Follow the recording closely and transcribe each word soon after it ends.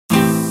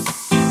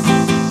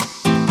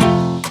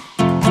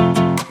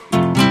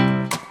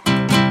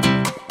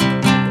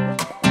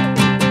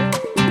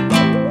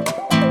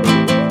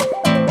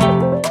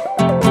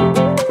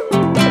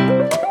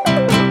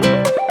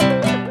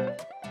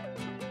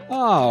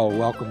Well,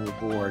 welcome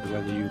aboard.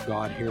 Whether you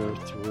got here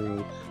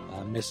through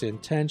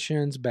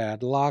misintentions,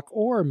 bad luck,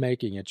 or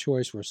making a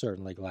choice, we're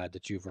certainly glad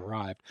that you've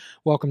arrived.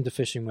 Welcome to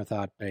Fishing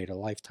Without Bait, a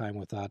lifetime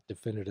without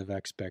definitive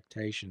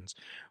expectations,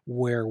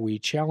 where we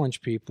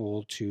challenge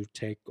people to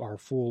take our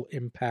full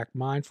impact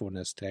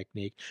mindfulness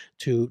technique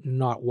to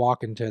not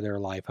walk into their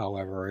life,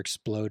 however,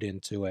 explode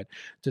into it,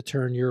 to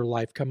turn your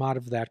life, come out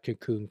of that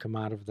cocoon, come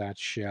out of that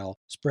shell,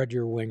 spread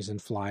your wings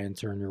and fly and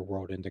turn your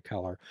world into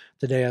color.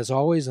 Today, as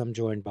always, I'm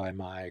joined by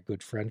my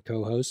good friend,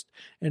 co-host,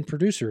 and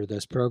producer of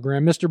this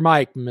program, Mr.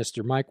 Mike.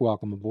 Mr. Mike,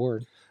 welcome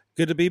aboard.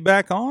 Good to be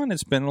back on.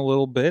 It's been a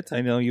little bit.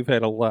 I know you've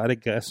had a lot of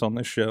guests on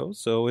the show,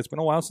 so it's been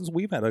a while since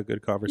we've had a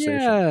good conversation.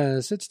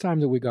 Yes, it's time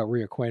that we got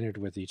reacquainted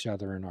with each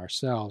other and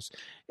ourselves.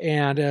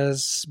 And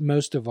as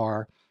most of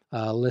our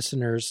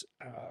listeners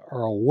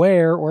are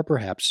aware, or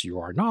perhaps you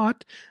are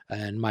not,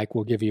 and Mike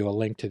will give you a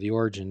link to the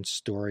origin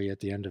story at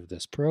the end of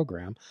this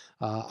program,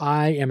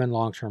 I am in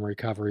long-term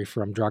recovery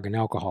from drug and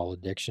alcohol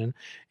addiction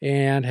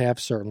and have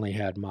certainly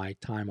had my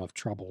time of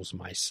troubles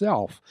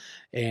myself.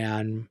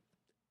 And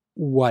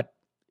what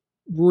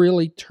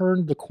really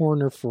turned the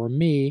corner for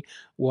me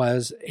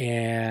was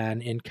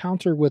an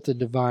encounter with the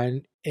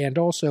divine, and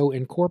also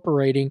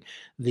incorporating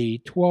the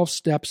 12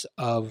 steps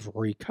of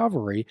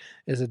recovery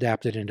as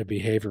adapted into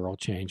behavioral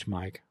change,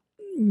 Mike.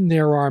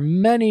 There are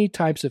many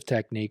types of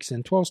techniques,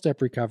 and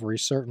 12-step recovery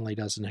certainly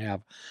doesn't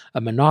have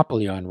a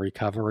monopoly on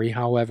recovery.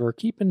 However,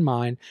 keep in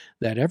mind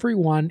that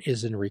everyone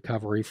is in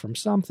recovery from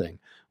something,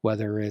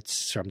 whether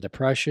it's from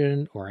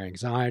depression or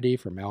anxiety,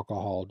 from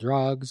alcohol,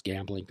 drugs,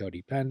 gambling,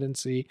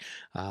 codependency,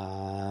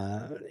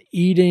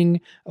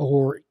 eating,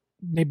 or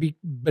maybe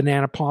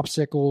banana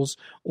popsicles,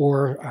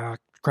 or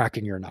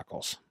cracking your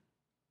knuckles.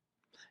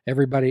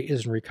 Everybody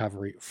is in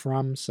recovery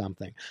from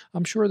something.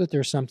 I'm sure that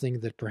there's something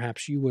that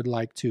perhaps you would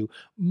like to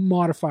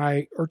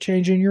modify or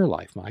change in your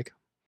life, Mike.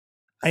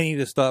 I need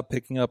to stop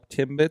picking up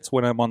Timbits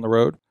when I'm on the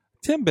road.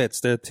 Timbits,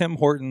 the Tim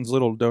Hortons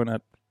little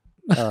donut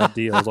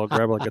deals. I'll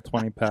grab like a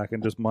 20-pack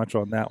and just munch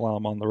on that while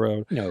I'm on the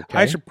road. Okay.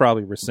 I should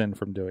probably rescind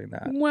from doing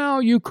that.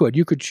 Well, you could.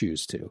 You could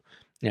choose to,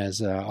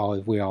 as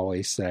we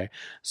always say.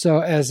 So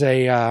as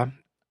a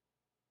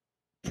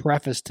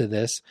preface to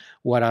this,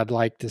 what I'd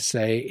like to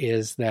say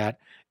is that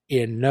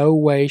in no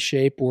way,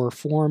 shape, or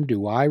form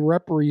do I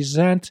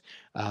represent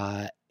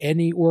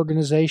any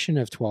organization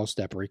of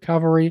 12-step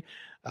recovery,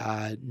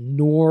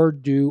 nor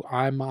do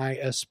am I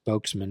a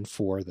spokesman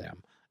for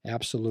them.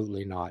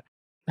 Absolutely not.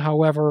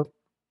 However,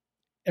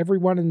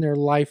 everyone in their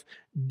life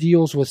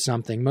deals with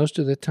something. Most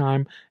of the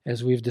time,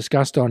 as we've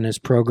discussed on this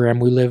program,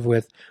 we live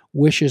with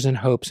wishes and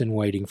hopes and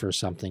waiting for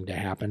something to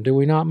happen. Do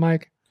we not,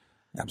 Mike?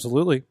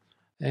 Absolutely.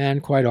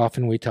 And quite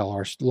often we tell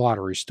our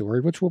lottery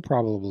story, which we'll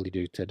probably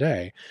do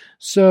today.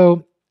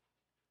 So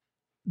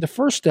the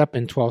first step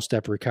in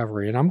 12-step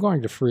recovery, and I'm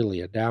going to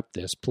freely adapt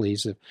this,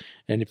 please,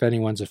 if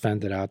anyone's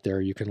offended out there,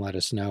 you can let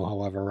us know.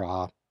 However,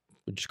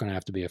 we're just going to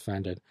have to be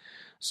offended.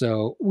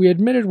 So we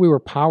admitted we were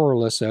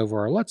powerless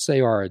over, let's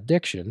say, our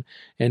addiction,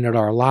 and that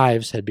our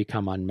lives had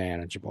become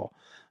unmanageable.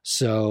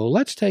 So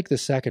let's take the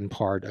second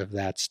part of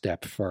that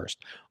step first.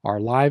 Our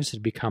lives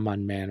had become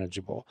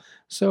unmanageable.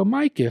 So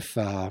Mike,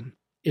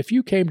 if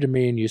you came to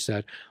me and you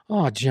said,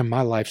 "Oh, Jim,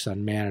 my life's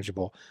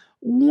unmanageable,"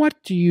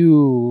 what do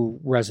you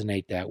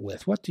resonate that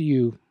with? What do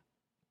you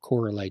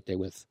correlate that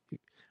with?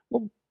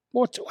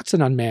 What's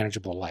an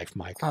unmanageable life,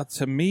 Mike?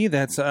 To me,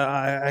 that's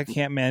I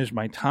can't manage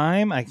my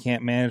time. I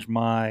can't manage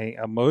my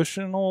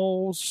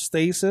emotional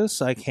stasis.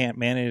 I can't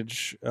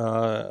manage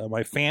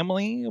my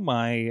family,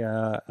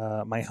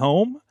 my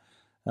home.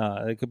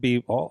 It could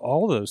be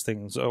all those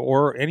things,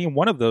 or any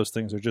one of those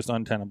things are just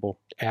untenable.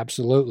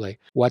 Absolutely.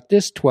 What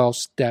this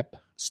 12-step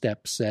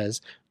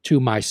says to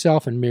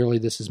myself, and merely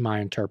this is my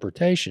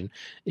interpretation,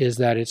 is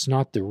that it's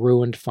not the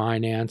ruined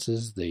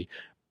finances, the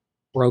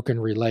broken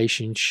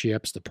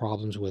relationships, the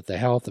problems with the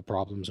health, the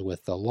problems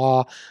with the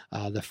law,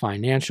 the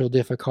financial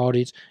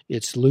difficulties.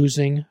 It's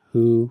losing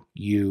who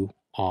you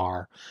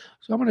are.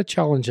 So I'm going to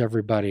challenge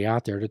everybody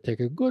out there to take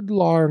a good,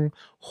 long,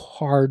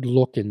 hard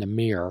look in the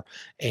mirror,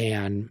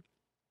 and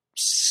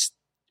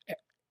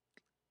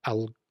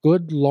a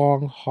good,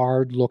 long,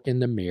 hard look in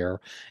the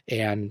mirror,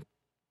 and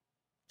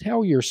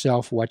tell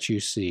yourself what you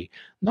see.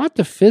 Not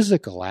the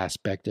physical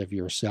aspect of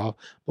yourself,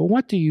 but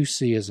what do you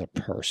see as a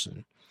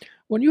person?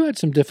 When you had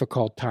some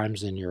difficult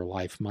times in your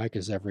life, Mike,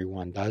 as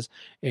everyone does,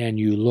 and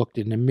you looked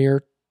in the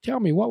mirror, tell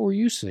me, what were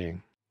you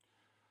seeing?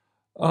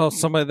 Oh,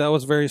 somebody that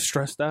was very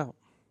stressed out.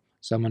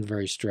 Someone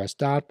very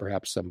stressed out,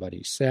 perhaps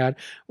somebody sad,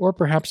 or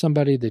perhaps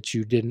somebody that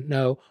you didn't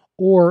know,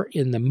 or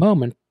in the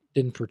moment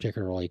didn't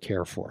particularly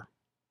care for.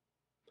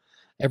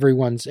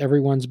 Everyone's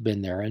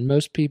been there, and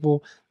most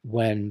people,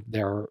 when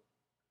they're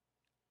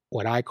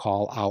what I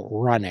call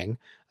outrunning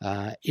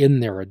in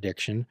their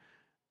addiction,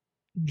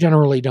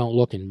 generally don't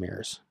look in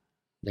mirrors.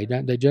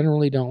 They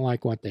generally don't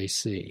like what they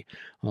see.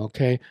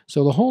 Okay,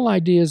 so the whole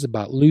idea is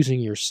about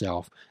losing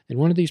yourself, and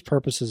one of these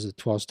purposes of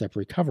 12-step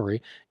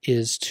recovery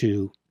is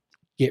to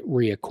get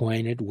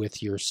reacquainted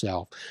with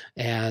yourself.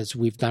 As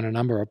we've done a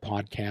number of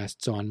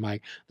podcasts on,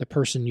 Mike, the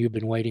person you've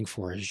been waiting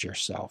for is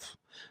yourself.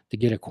 To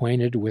get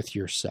acquainted with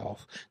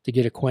yourself, to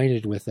get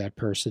acquainted with that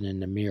person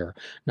in the mirror.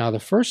 Now, the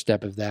first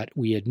step of that,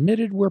 we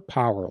admitted we're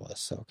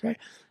powerless, okay?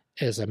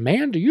 As a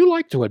man, do you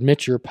like to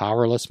admit you're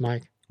powerless,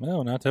 Mike?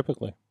 No, not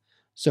typically.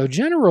 So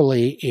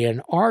generally,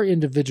 in our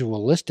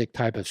individualistic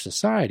type of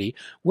society,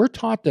 we're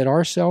taught that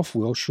our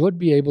self-will should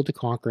be able to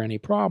conquer any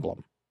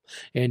problem.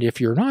 And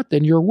if you're not,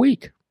 then you're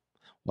weak.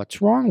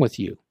 What's wrong with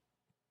you?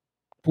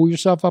 Pull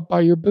yourself up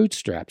by your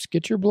bootstraps,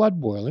 get your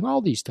blood boiling,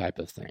 all these type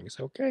of things,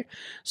 okay?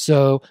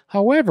 So,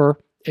 however,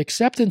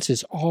 acceptance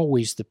is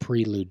always the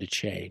prelude to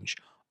change.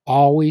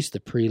 Always the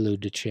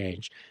prelude to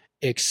change.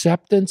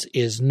 Acceptance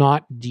is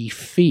not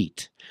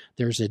defeat.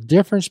 There's a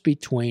difference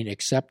between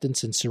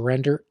acceptance and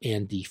surrender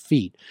and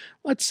defeat.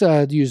 Let's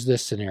use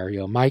this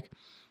scenario. Mike,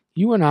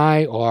 you and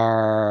I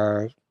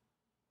are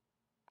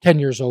 10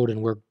 years old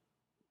and we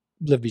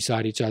live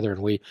beside each other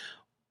and we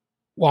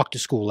walk to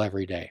school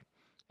every day.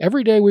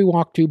 Every day we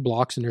walk 2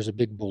 blocks and there's a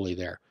big bully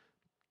there.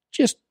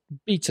 Just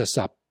beats us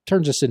up,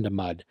 turns us into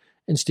mud,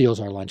 and steals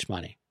our lunch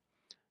money.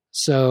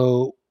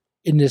 So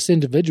in this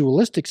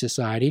individualistic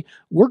society,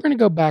 we're going to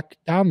go back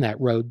down that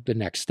road the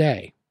next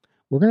day.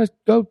 We're going to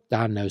go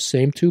down those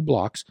same 2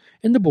 blocks,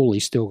 and the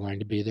bully's still going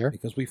to be there.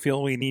 Because we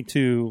feel we need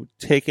to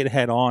take it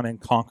head on and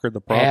conquer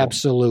the problem.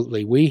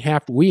 Absolutely. We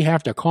have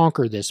to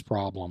conquer this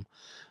problem.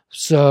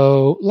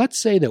 So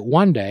let's say that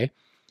one day,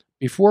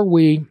 before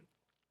we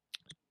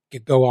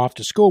go off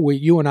to school,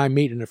 you and I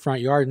meet in the front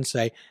yard and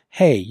say,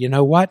 hey, you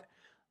know what?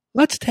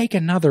 Let's take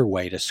another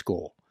way to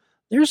school.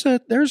 There's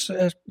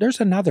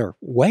another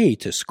way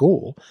to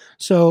school.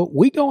 So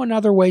we go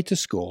another way to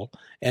school,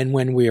 and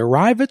when we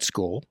arrive at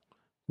school,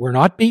 we're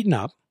not beaten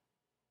up,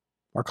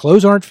 our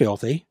clothes aren't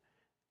filthy,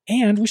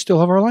 and we still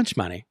have our lunch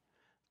money.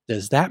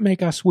 Does that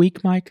make us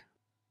weak, Mike?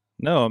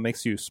 No, it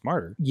makes you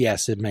smarter.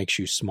 Yes, it makes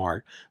you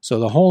smart. So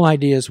the whole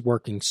idea is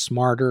working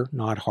smarter,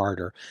 not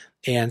harder.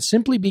 And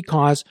simply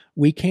because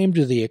we came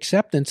to the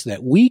acceptance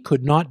that we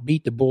could not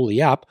beat the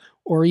bully up,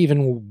 or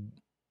even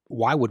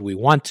why would we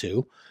want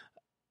to,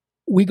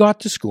 we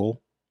got to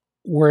school,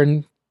 we're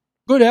in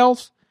good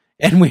health,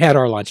 and we had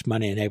our lunch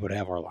money and able to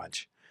have our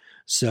lunch.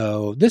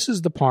 So this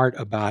is the part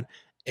about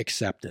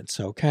acceptance,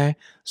 okay?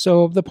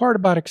 So the part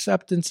about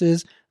acceptance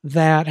is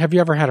that, have you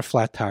ever had a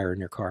flat tire in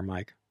your car,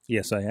 Mike?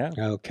 Yes, I have.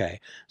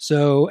 Okay.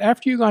 So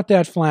after you got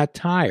that flat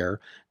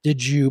tire,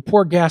 did you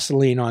pour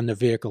gasoline on the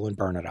vehicle and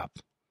burn it up?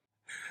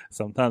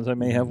 Sometimes I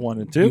may have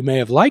wanted to. You may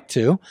have liked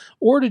to.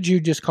 Or did you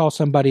just call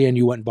somebody and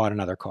you went and bought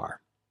another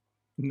car?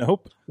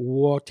 Nope.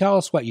 Well, tell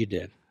us what you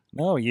did.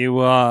 No,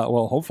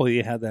 well, hopefully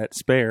you had that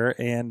spare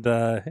and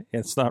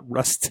it's not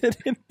rusted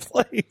in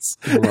place,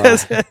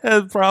 Right.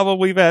 as problem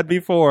we've had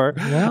before.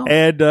 Well,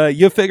 And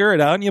you figure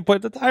it out and you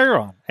put the tire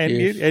on. And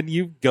If-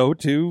 you go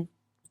to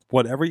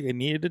whatever you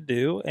needed to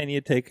do and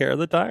you take care of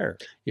the tire.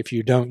 if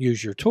you don't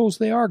use your tools,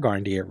 they are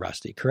going to get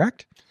rusty,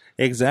 correct?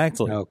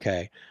 Exactly.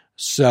 Okay.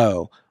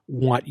 So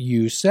what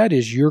you said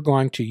is you're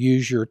going to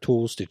use your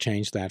tools to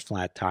change that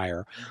flat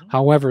tire.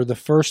 However, the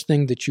first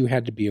thing that you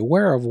had to be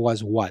aware of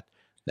was what?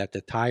 That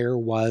the tire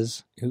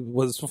was It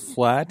was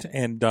flat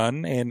and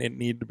done and it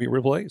needed to be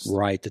replaced.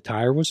 right. The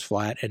tire was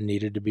flat and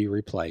needed to be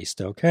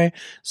replaced. Okay.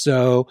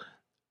 So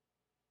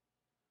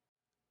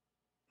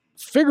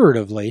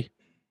figuratively,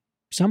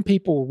 some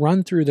people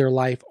run through their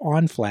life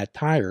on flat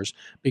tires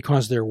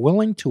because they're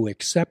willing to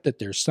accept that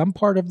there's some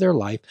part of their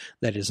life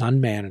that is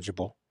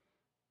unmanageable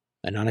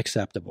and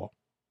unacceptable.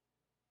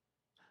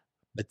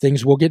 But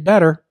things will get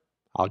better.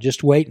 I'll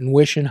just wait and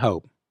wish and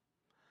hope.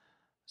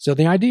 So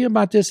the idea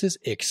about this is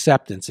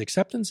acceptance.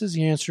 Acceptance is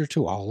the answer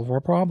to all of our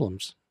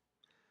problems.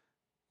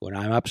 When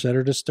I'm upset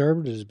or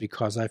disturbed, it is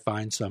because I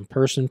find some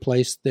person,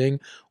 place, thing,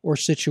 or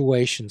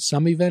situation,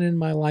 some event in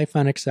my life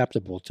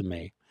unacceptable to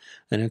me.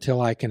 And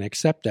until I can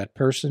accept that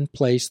person,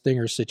 place, thing,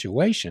 or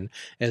situation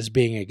as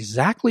being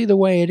exactly the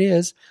way it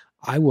is,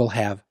 I will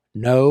have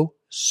no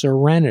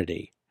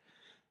serenity.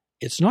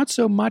 It's not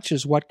so much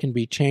as what can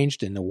be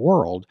changed in the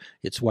world,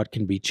 it's what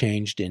can be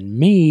changed in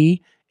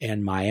me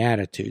and my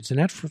attitudes. And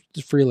that's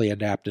freely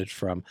adapted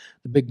from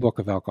the Big Book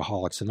of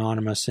Alcoholics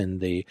Anonymous in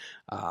the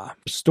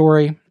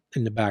story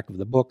in the back of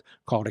the book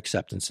called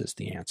Acceptance is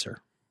the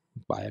Answer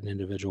by an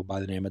individual by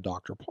the name of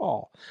Dr.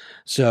 Paul.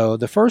 So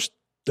the first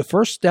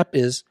step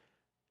is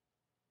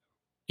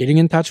getting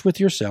in touch with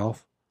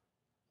yourself,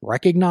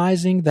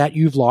 recognizing that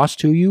you've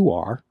lost who you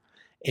are,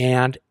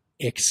 and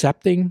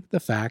accepting the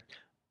fact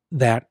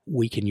that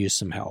we can use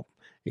some help.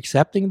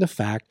 Accepting the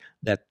fact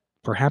that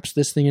perhaps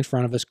this thing in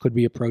front of us could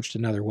be approached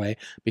another way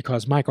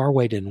because, Mike, our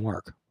way didn't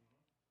work.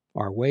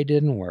 Our way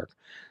didn't work.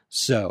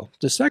 So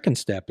the second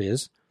step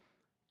is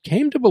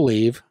came to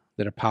believe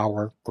that a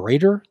power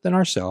greater than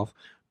ourselves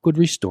could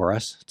restore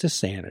us to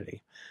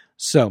sanity.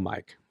 So,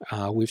 Mike,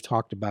 we've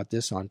talked about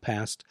this on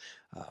past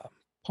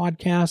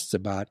podcasts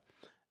about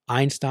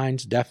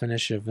Einstein's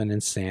definition of an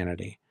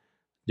insanity.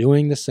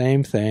 Doing the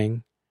same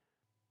thing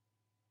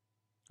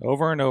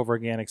over and over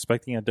again,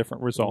 expecting a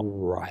different result.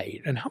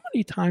 Right. And how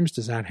many times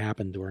does that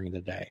happen during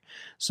the day?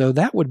 So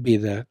that would be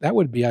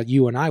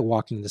you and I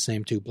walking the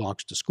same 2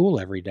 blocks to school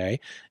every day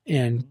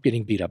and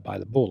getting beat up by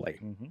the bully.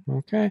 Mm-hmm.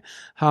 Okay.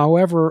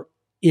 However,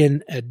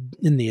 in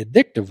the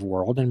addictive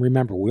world, and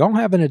remember, we all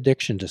have an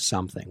addiction to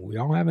something. We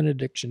all have an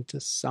addiction to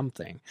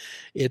something.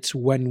 It's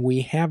when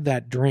we have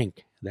that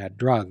drink, that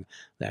drug,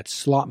 that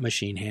slot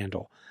machine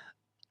handle,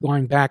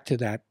 going back to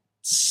that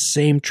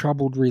same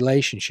troubled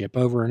relationship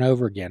over and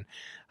over again.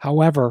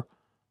 However,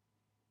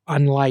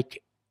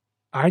 unlike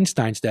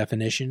Einstein's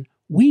definition,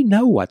 we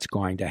know what's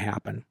going to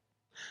happen.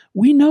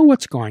 We know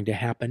what's going to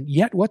happen,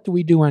 yet what do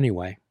we do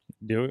anyway?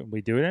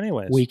 We do it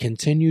anyways. We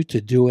continue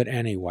to do it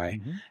anyway.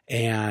 Mm-hmm.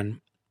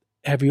 And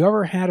have you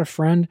ever had a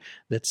friend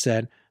that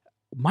said,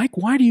 Mike,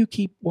 why do you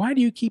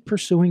keep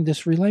pursuing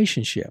this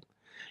relationship?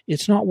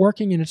 It's not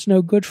working and it's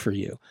no good for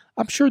you.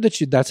 I'm sure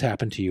that's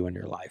happened to you in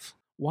your life.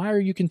 Why are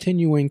you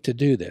continuing to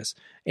do this?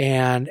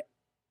 And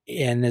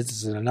this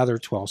is another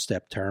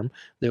 12-step term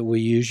that we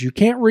use. You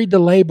can't read the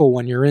label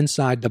when you're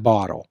inside the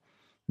bottle.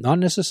 Not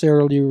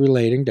necessarily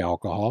relating to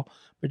alcohol,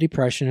 but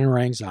depression or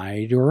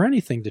anxiety or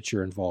anything that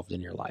you're involved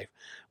in your life.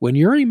 When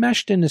you're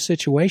enmeshed in the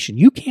situation,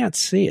 you can't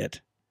see it.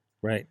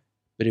 Right.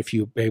 But if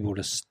you're able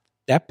to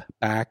step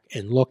back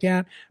and look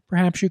at,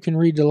 perhaps you can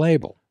read the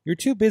label. You're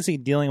too busy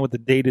dealing with the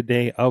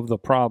day-to-day of the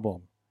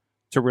problem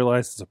to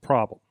realize it's a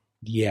problem.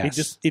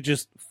 Yes. It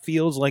just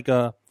feels like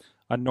a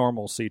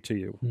normalcy to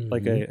you, Mm-hmm.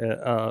 like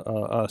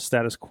a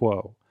status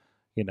quo.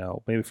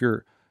 Maybe if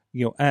you're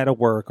at a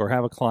work or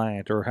have a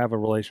client or have a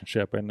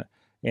relationship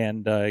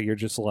and you're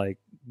just like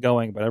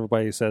going, but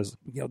everybody says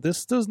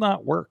this does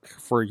not work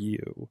for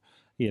you,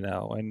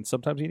 and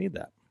sometimes you need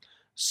that.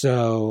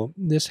 So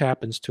this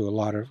happens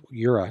to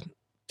you're a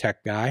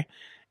tech guy.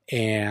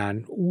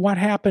 And what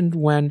happened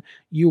when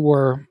you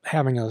were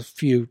having a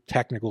few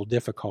technical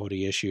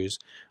difficulty issues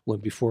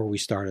before we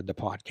started the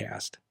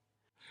podcast?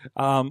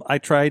 I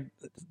tried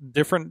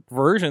different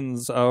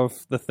versions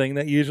of the thing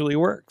that usually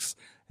works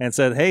and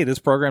said, hey, this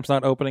program's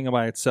not opening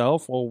by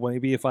itself. Well,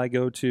 maybe if I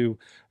go to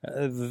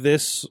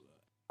this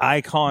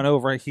icon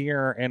over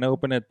here and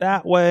open it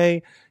that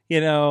way,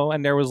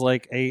 and there was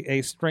like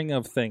a string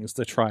of things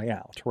to try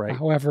out, right?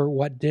 However,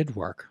 what did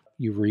work?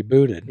 You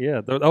rebooted.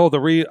 Yeah. The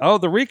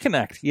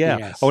reconnect. Yeah.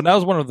 Yes. Oh, that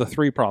was one of the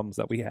 3 problems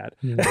that we had.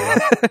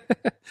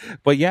 Mm-hmm.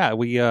 But yeah,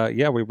 we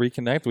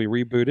reconnect, we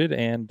rebooted,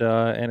 and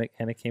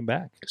it came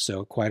back.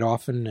 So quite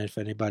often, if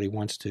anybody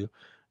wants to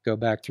go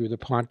back through the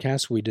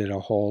podcast, we did a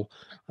whole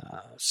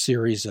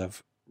series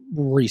of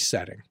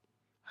resetting,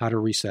 how to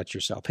reset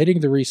yourself, hitting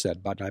the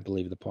reset button, I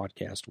believe the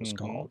podcast was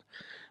called.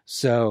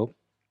 So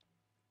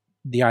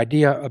the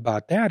idea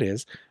about that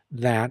is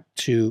that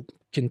to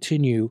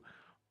continue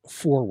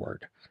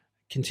forward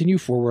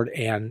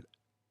and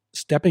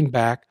stepping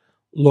back,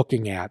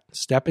 looking at.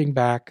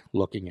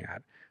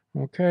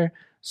 Okay.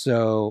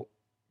 So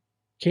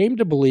came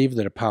to believe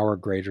that a power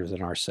greater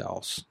than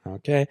ourselves.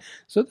 Okay.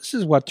 So this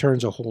is what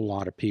turns a whole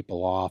lot of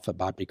people off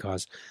about,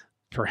 because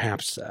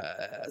perhaps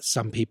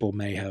some people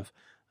may have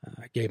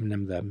given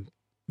them the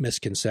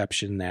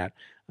misconception that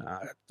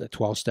the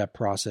 12-step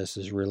process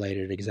is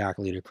related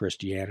exactly to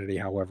Christianity.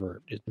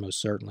 However, it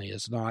most certainly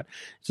is not.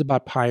 It's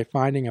about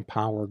finding a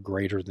power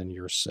greater than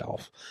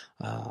yourself.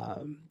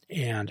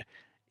 And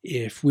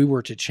if we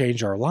were to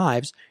change our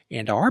lives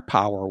and our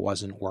power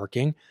wasn't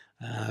working,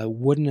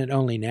 wouldn't it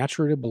only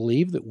natural to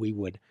believe that we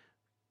would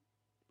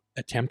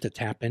attempt to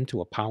tap into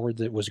a power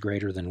that was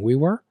greater than we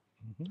were?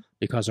 Mm-hmm.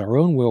 Because our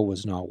own will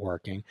was not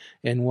working.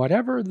 And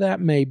whatever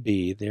that may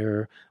be,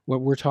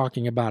 what we're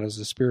talking about is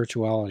a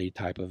spirituality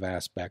type of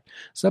aspect,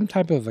 some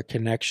type of a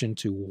connection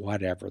to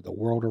whatever, the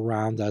world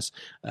around us,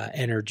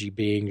 energy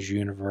beings,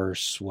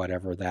 universe,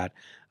 whatever that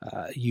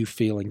you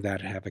feeling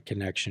that have a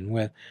connection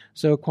with.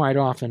 So quite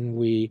often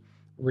we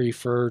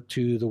refer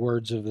to the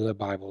words of the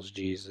Bible's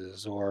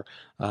Jesus, or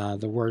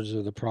the words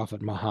of the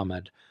Prophet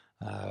Muhammad,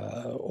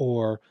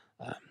 or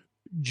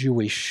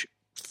Jewish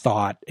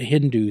thought,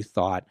 Hindu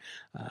thought.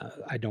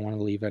 I don't want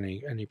to leave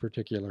any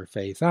particular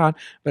faith out,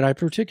 but I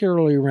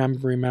particularly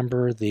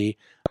remember the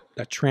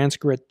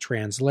Sanskrit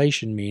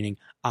translation meaning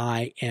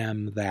I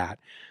am that.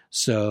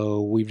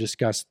 So we've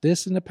discussed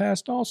this in the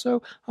past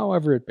also.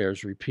 However, it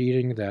bears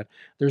repeating that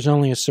there's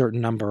only a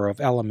certain number of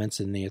elements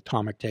in the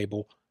atomic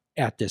table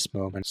at this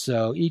moment.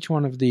 So each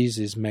one of these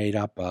is made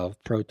up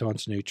of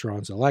protons,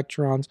 neutrons,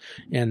 electrons,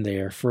 and they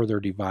are further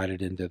divided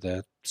into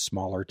the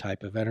smaller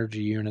type of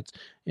energy units,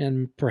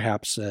 and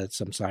perhaps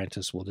some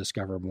scientists will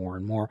discover more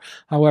and more.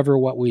 However,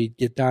 what we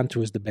get down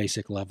to is the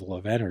basic level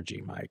of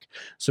energy, Mike.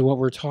 So what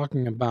we're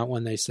talking about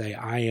when they say,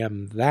 I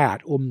am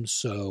that,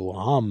 so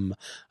hum,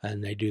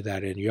 and they do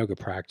that in yoga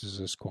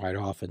practices quite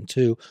often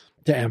too,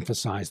 to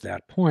emphasize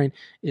that point,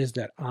 is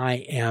that I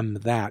am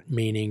that,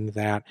 meaning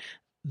that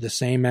the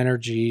same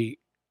energy,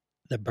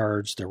 the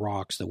birds, the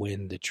rocks, the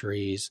wind, the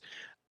trees,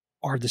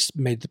 are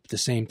made the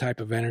same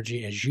type of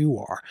energy as you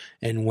are.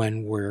 And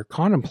when we're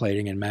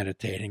contemplating and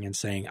meditating and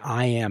saying,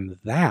 I am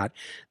that,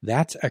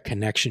 that's a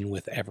connection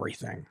with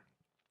everything.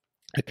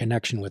 a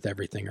connection with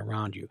everything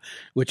around you,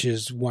 which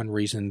is one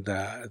reason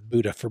the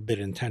Buddha forbid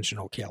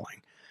intentional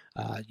killing.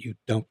 You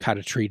don't cut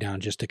a tree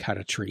down just to cut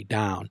a tree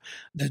down.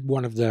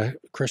 One of the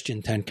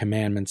Christian 10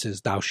 Commandments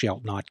is thou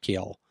shalt not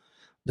kill.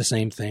 The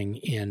same thing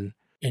in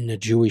the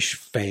Jewish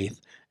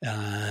faith.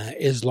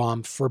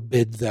 Islam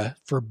forbid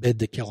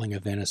the killing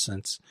of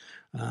innocents.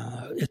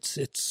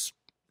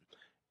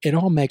 It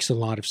all makes a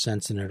lot of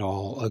sense, and it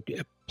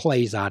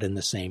plays out in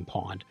the same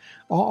pond.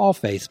 All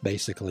faiths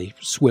basically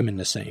swim in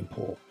the same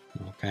pool.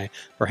 Okay,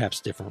 perhaps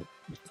different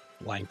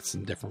lengths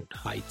and different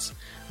heights.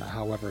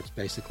 However, it's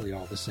basically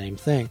all the same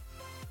thing.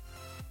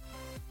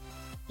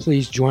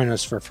 Please join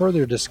us for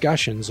further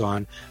discussions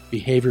on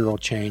behavioral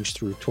change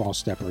through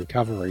 12-step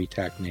recovery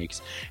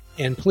techniques.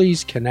 And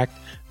please connect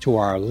to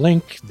our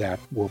link that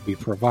will be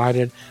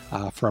provided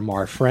from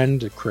our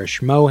friend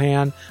Krish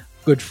Mohan,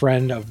 good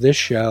friend of this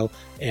show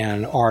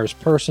and ours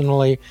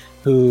personally,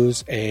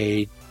 who's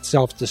a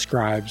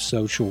self-described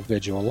social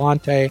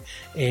vigilante,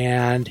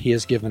 and he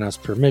has given us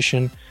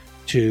permission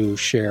to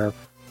share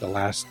the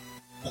last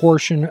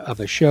portion of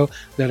a show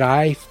that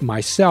I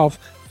myself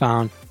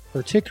found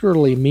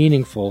particularly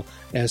meaningful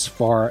as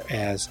far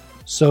as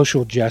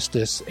social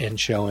justice and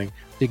showing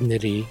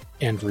dignity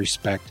and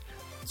respect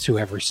to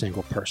every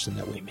single person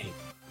that we meet.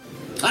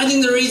 I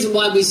think the reason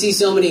why we see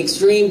so many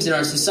extremes in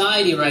our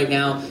society right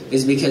now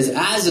is because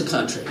as a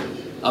country,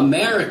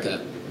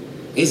 America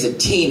is a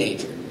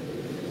teenager.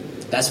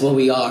 That's what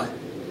we are.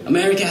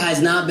 America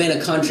has not been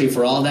a country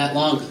for all that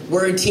long.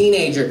 We're a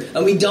teenager,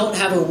 and we don't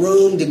have a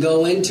room to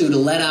go into to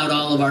let out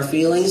all of our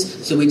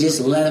feelings, so we just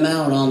let them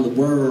out on the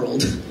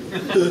world.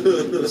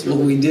 That's what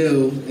we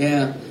do,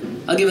 yeah.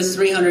 I'll give us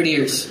 300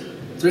 years.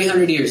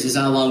 300 years is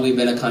how long we've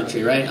been a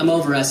country, right? I'm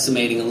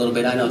overestimating a little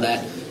bit, I know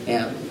that.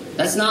 Yeah,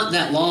 that's not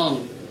that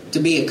long to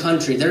be a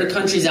country. There are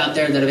countries out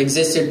there that have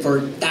existed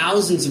for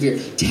thousands of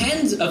years,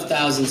 tens of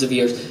thousands of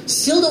years,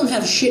 still don't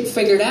have shit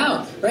figured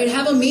out, right?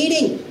 Have a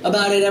meeting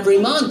about it every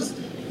month,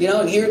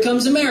 and here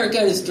comes America,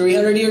 and it's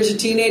 300 years of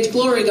teenage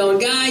glory going,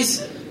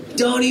 guys,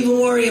 don't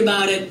even worry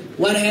about it.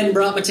 Went ahead and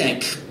brought my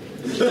tank.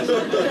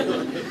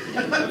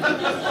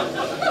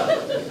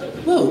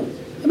 Whoa,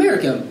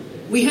 America,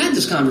 we had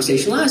this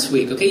conversation last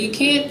week, okay? You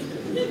can't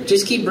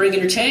just keep bringing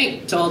your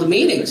tank to all the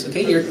meetings,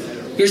 okay?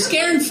 You're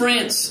scaring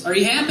France. Are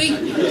you happy?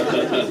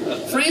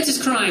 France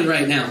is crying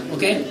right now,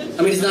 okay?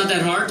 I mean, it's not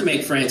that hard to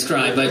make France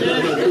cry, but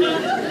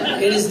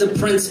it is the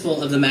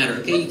principle of the matter,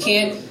 okay? You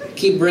can't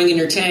keep bringing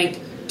your tank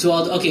to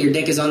all... Okay, your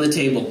dick is on the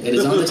table. It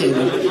is on the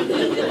table.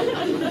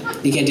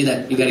 You can't do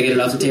that. You got to get it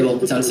off the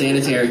table. It's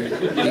unsanitary.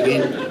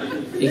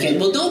 You can't...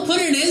 Well, don't put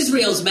it in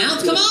Israel's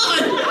mouth. Come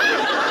on!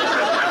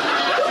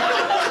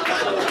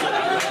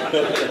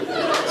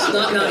 It's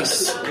not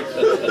nice.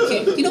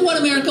 Okay. You know what,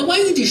 America? Why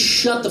don't you just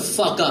shut the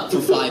fuck up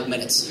for 5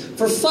 minutes?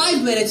 For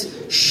 5 minutes,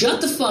 shut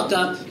the fuck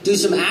up, do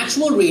some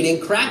actual reading,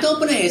 crack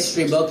open a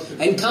history book,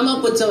 and come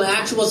up with some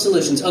actual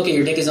solutions. Okay,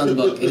 your dick is on the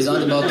book. It is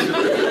on the book.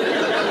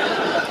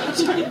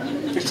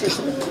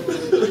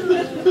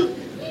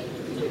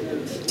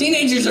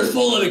 Teenagers are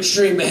full of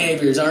extreme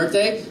behaviors, aren't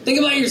they? Think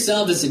about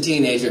yourself as a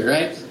teenager,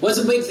 right? What's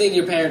a big thing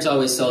your parents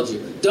always told you?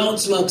 Don't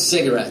smoke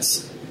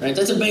cigarettes. Right?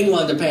 That's a big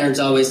one the parents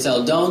always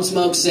tell. Don't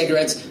smoke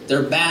cigarettes.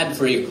 They're bad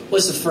for you.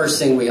 What's the first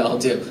thing we all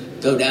do?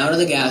 Go down to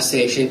the gas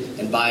station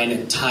and buy an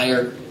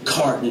entire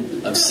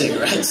carton of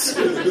cigarettes.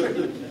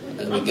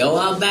 And we go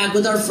out back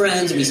with our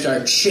friends and we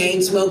start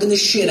chain smoking the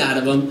shit out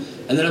of them.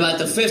 And then about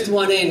the fifth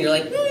one in, you're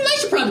like, I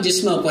should probably just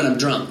smoke when I'm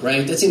drunk,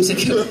 right? That seems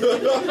like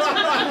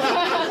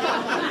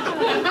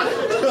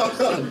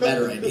a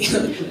better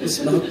idea.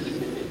 Smoke.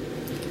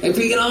 If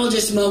we could all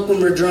just smoke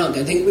when we're drunk,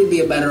 I think we'd be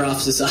a better off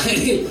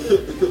society.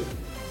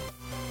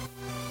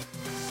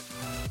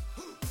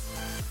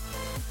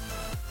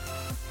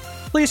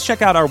 Please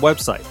check out our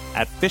website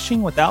at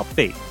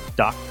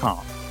fishingwithoutbait.com,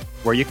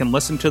 where you can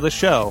listen to the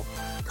show,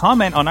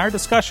 comment on our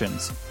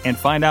discussions, and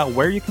find out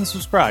where you can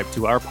subscribe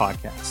to our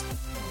podcast.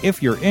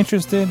 If you're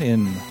interested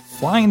in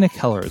flying the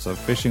colors of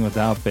Fishing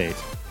Without Bait,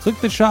 click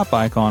the shop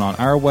icon on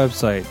our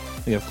website.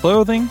 We have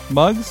clothing,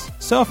 mugs,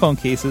 cell phone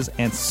cases,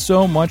 and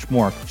so much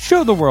more.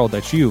 Show the world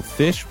that you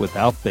fish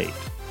without bait.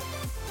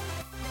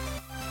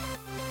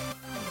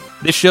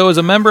 This show is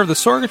a member of the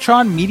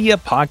Sorgatron Media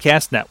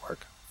Podcast Network.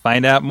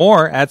 Find out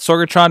more at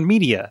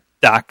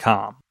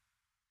sorgatronmedia.com.